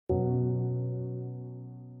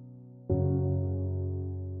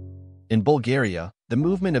In Bulgaria, the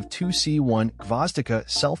movement of two C-1 Gvozdika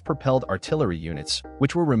self-propelled artillery units,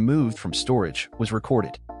 which were removed from storage, was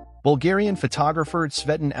recorded. Bulgarian photographer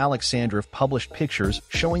Tsvetan Alexandrov published pictures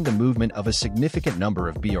showing the movement of a significant number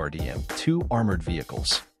of BRDM-2 armored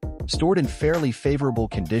vehicles. Stored in fairly favorable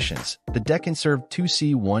conditions, the deconserved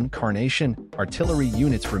 2C-1 Carnation artillery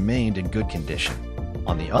units remained in good condition.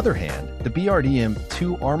 On the other hand, the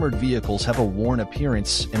BRDM-2 armored vehicles have a worn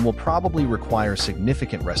appearance and will probably require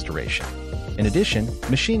significant restoration. In addition,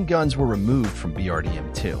 machine guns were removed from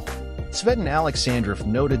BRDM-2. Tsvetan Alexandrov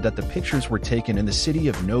noted that the pictures were taken in the city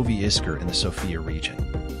of Novi Iskar in the Sofia region.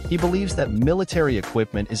 He believes that military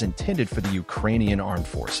equipment is intended for the Ukrainian armed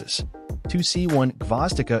forces. 2C-1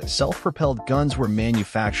 Gvozdika self-propelled guns were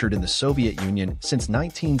manufactured in the Soviet Union since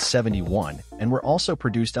 1971 and were also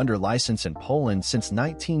produced under license in Poland since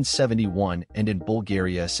 1971 and in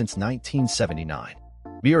Bulgaria since 1979.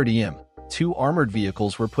 BRDM-2 armored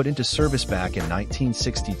vehicles were put into service back in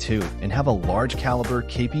 1962 and have a large-caliber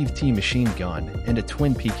KPVT machine gun and a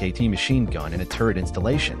twin PKT machine gun in a turret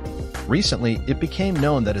installation. Recently, it became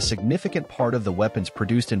known that a significant part of the weapons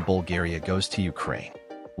produced in Bulgaria goes to Ukraine.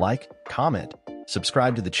 Like, comment,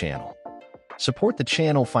 subscribe to the channel. Support the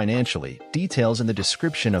channel financially, details in the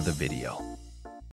description of the video.